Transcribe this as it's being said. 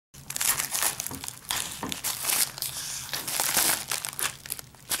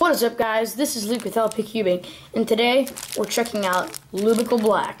What is up, guys? This is Luke with LP Cubing, and today we're checking out Lubicle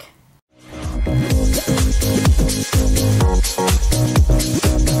Black.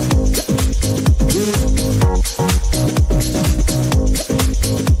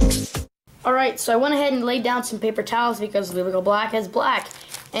 Alright, so I went ahead and laid down some paper towels because Lubicle Black is black,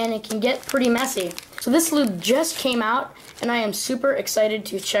 and it can get pretty messy. So this lube just came out, and I am super excited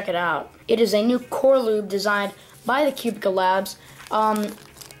to check it out. It is a new core lube designed by the Cubicle Labs.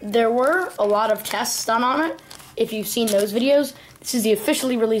 There were a lot of tests done on it. If you've seen those videos, this is the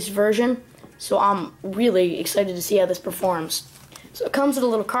officially released version, so I'm really excited to see how this performs. So it comes with a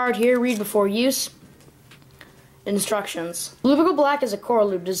little card here, read before use. Instructions. Lubicle Black is a core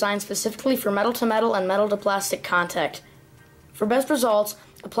lube designed specifically for metal to metal and metal to plastic contact. For best results,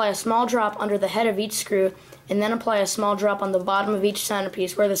 apply a small drop under the head of each screw and then apply a small drop on the bottom of each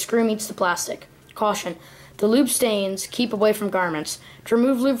centerpiece where the screw meets the plastic. Caution. The lube stains, keep away from garments. To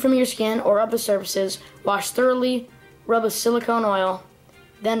remove lube from your skin or other surfaces, wash thoroughly, rub with silicone oil,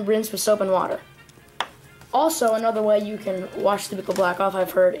 then rinse with soap and water. Also, another way you can wash Lubicle Black off,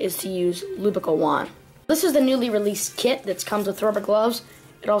 I've heard, is to use Lubicle Wand. This is the newly released kit that comes with rubber gloves.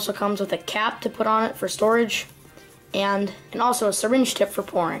 It also comes with a cap to put on it for storage, and also a syringe tip for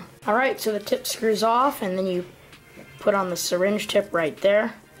pouring. Alright, so the tip screws off, and then you put on the syringe tip right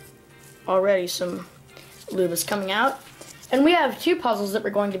there. Already some lube is coming out. And we have two puzzles that we're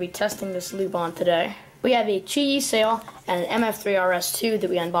going to be testing this lube on today. We have a Chi Sail and an MF3RS2 that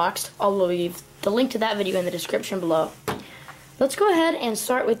we unboxed. I'll leave the link to that video in the description below. Let's go ahead and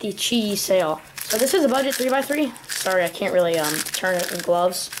start with the Chi Sail. So this is a budget 3x3. Sorry, I can't really turn it in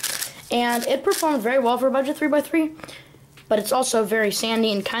gloves. And it performed very well for a budget 3x3, but it's also very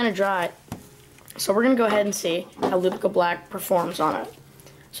sandy and kind of dry. So we're going to go ahead and see how Lubicle Black performs on it.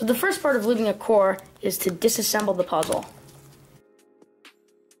 So the first part of lubing a core is to disassemble the puzzle.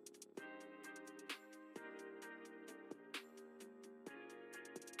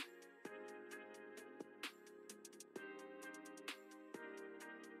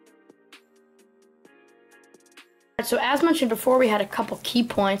 So as mentioned before, we had a couple key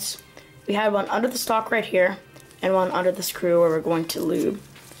points. We had one under the stock right here and one under the screw where we're going to lube.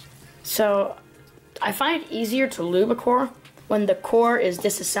 So I find it easier to lube a core when the core is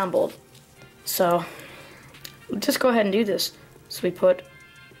disassembled. So we'll just go ahead and do this. So we put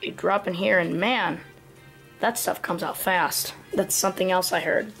a drop in here, and man, that stuff comes out fast. That's something else I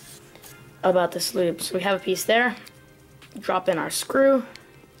heard about this lube. So we have a piece there, drop in our screw,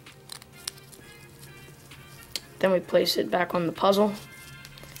 then we place it back on the puzzle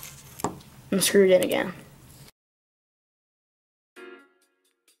and screw it in again.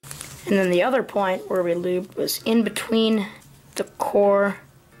 And then the other point where we lubed was in between the core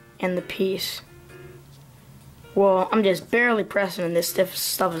and the piece. Well, I'm just barely pressing and this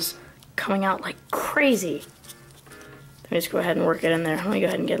stuff is coming out like crazy. Let me just go ahead and work it in there. Let me go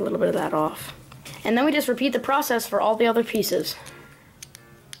ahead and get a little bit of that off. And then we just repeat the process for all the other pieces.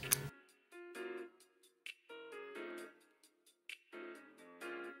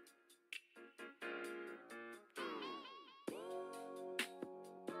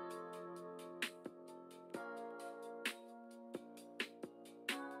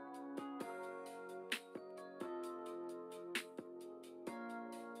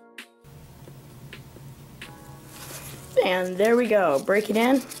 And there we go, break it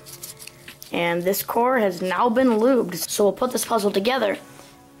in, and this core has now been lubed. So we'll put this puzzle together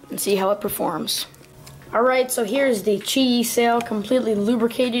and see how it performs. Alright, so here's the Chi Sail completely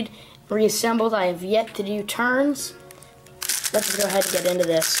lubricated, reassembled. I have yet to do turns. Let's go ahead and get into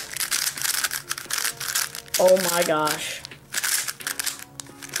this. Oh my gosh.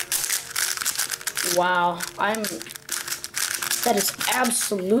 Wow, that is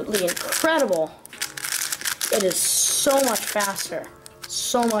absolutely incredible. It is so much faster,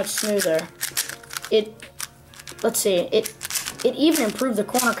 so much smoother. Let's see, it even improved the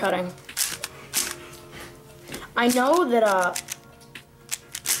corner cutting. I know that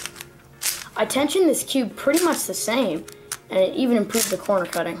I tensioned this cube pretty much the same, and it even improved the corner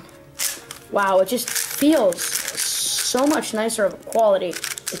cutting. Wow, it just feels so much nicer of quality.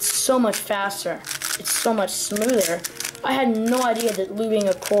 It's so much faster. It's so much smoother. I had no idea that lubing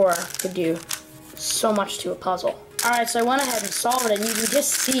a core could do so much to a puzzle. Alright, so I went ahead and solved it, and you can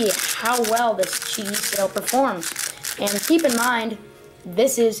just see how well this Chi Sail performs. And keep in mind,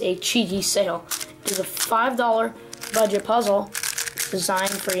 this is a Chi Sail. It is a $5 budget puzzle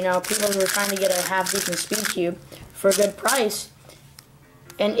designed for, people who are trying to get a half-decent speed cube for a good price.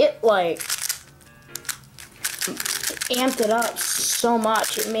 And it, amped it up so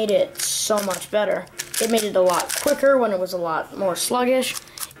much. It made it so much better. It made it a lot quicker when it was a lot more sluggish.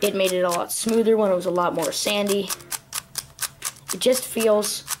 It made it a lot smoother when it was a lot more sandy. It just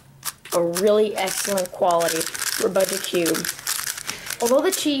feels a really excellent quality for a budget cube. Although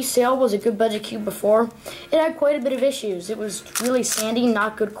the cheese sail was a good budget cube before, it had quite a bit of issues. It was really sandy,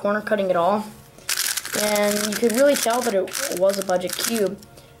 not good corner cutting at all. And you could really tell that it was a budget cube.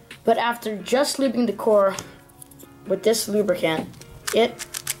 But after just lubing the core with this lubricant, it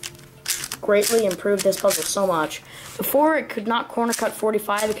greatly improved this puzzle so much. Before, it could not corner cut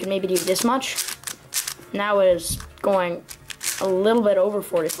 45, it could maybe do this much. Now it is going a little bit over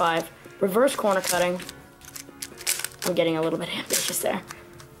 45. Reverse corner cutting, I'm getting a little bit ambitious there.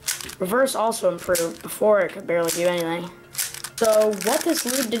 Reverse also improved. Before, it could barely do anything. So what this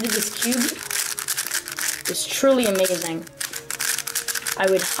lube did to this cube is truly amazing. I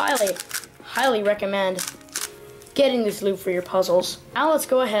would highly recommend getting this lube for your puzzles. Now let's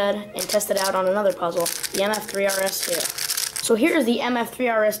go ahead and test it out on another puzzle, the MF3RS2. So here's the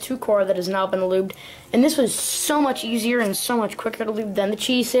MF3RS2 core that has now been lubed, and this was so much easier and so much quicker to lube than the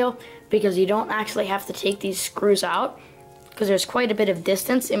cheese sail because you don't actually have to take these screws out because there's quite a bit of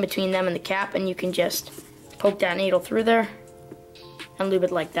distance in between them and the cap, and you can just poke that needle through there and lube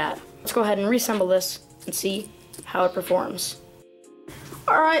it like that. Let's go ahead and reassemble this and see how it performs.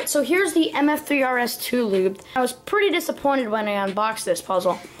 Alright, so here's the MF3RS2 lube. I was pretty disappointed when I unboxed this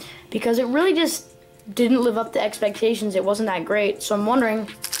puzzle because it really just didn't live up to expectations. It wasn't that great, so I'm wondering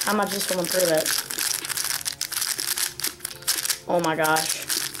how much this will improve it. Oh my gosh.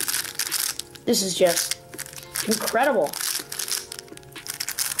 This is just incredible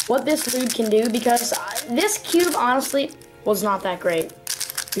what this lube can do, because this cube honestly was not that great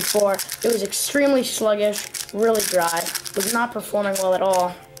before. It was extremely sluggish, really dry, was not performing well at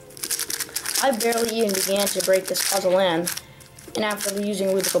all. I barely even began to break this puzzle in, and after using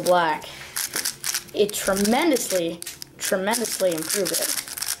Lubicle Black, it tremendously improved it.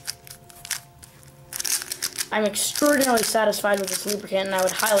 I'm extraordinarily satisfied with this lubricant, and I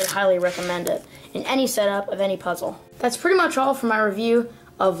would highly recommend it in any setup of any puzzle. That's pretty much all for my review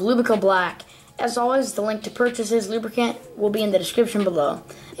of Lubicle Black. As always, the link to purchase his lubricant will be in the description below.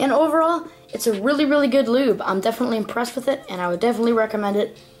 And overall, it's a really good lube. I'm definitely impressed with it, and I would definitely recommend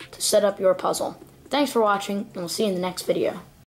it to set up your puzzle. Thanks for watching, and we'll see you in the next video.